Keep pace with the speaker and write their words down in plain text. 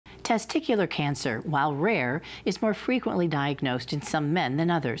Testicular cancer, while rare, is more frequently diagnosed in some men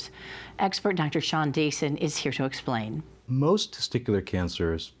than others. Expert Dr. Sean Dason is here to explain. Most testicular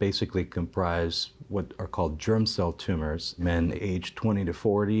cancers basically comprise what are called germ cell tumors. Men aged 20 to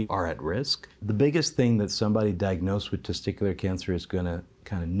 40 are at risk. The biggest thing that somebody diagnosed with testicular cancer is going to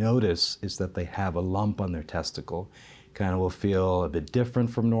kind of notice is that they have a lump on their testicle. Kind of will feel a bit different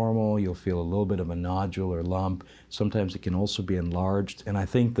from normal. You'll feel a little bit of a nodule or lump. Sometimes it can also be enlarged. And I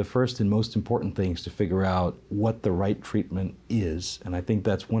think the first and most important thing is to figure out what the right treatment is. And I think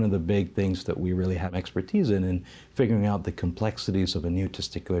that's one of the big things that we really have expertise in figuring out the complexities of a new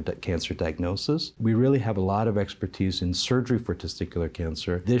testicular cancer diagnosis. We really have a lot of expertise in surgery for testicular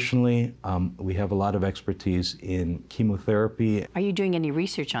cancer. Additionally, we have a lot of expertise in chemotherapy. Are you doing any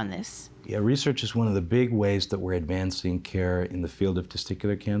research on this? Yeah, research is one of the big ways that we're advancing care in the field of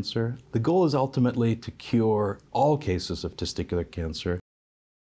testicular cancer. The goal is ultimately to cure all cases of testicular cancer.